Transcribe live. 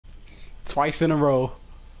Twice in a row.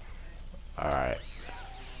 Alright.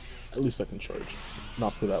 At least I can charge.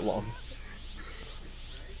 Not for that long.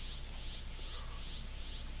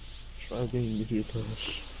 Try being meteor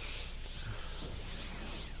crash.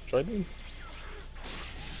 Try me.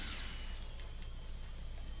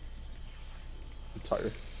 I'm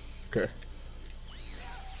tired. Okay.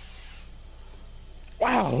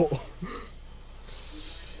 Wow!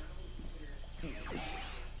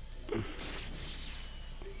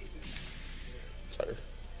 Tired.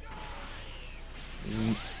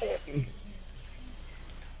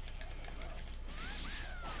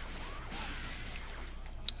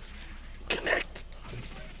 Connect!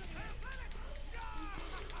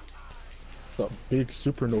 A big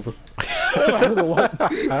supernova. Oh, I don't know what.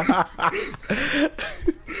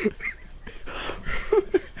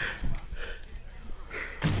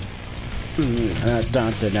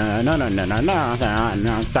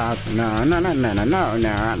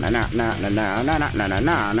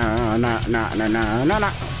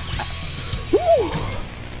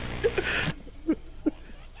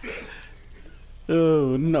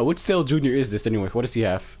 Oh no, which Cell Junior is this anyway? What does he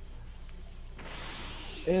have?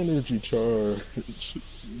 Energy charge.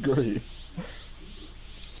 Great.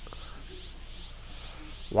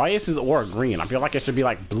 Why is his aura green? I feel like it should be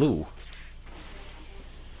like blue.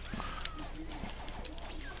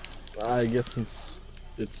 I guess since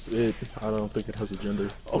it's it, I don't think it has a gender.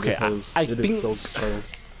 Okay, I it think is Cell's child.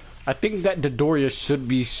 I think that Dodoria should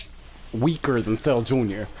be weaker than Cell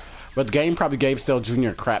Junior, but the game probably gave Cell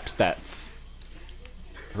Junior crap stats,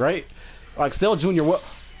 right? Like Cell Junior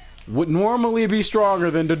would normally be stronger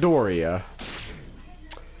than Dodoria.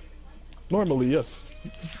 Normally, yes.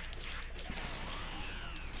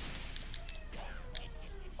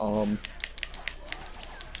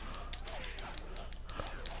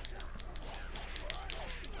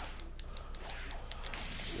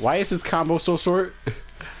 Why is his combo so short?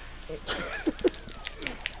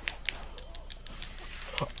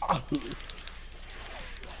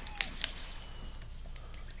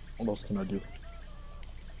 What else can I do?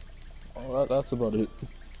 Oh, that's about it.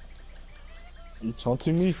 Are you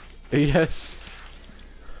taunting me? Yes.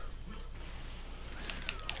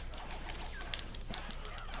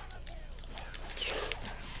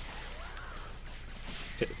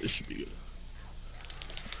 Okay, this should be good.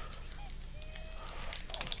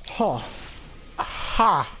 Ha!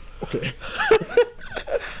 Ha! Okay.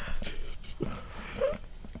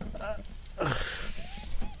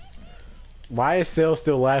 Why is Cell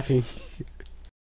still laughing?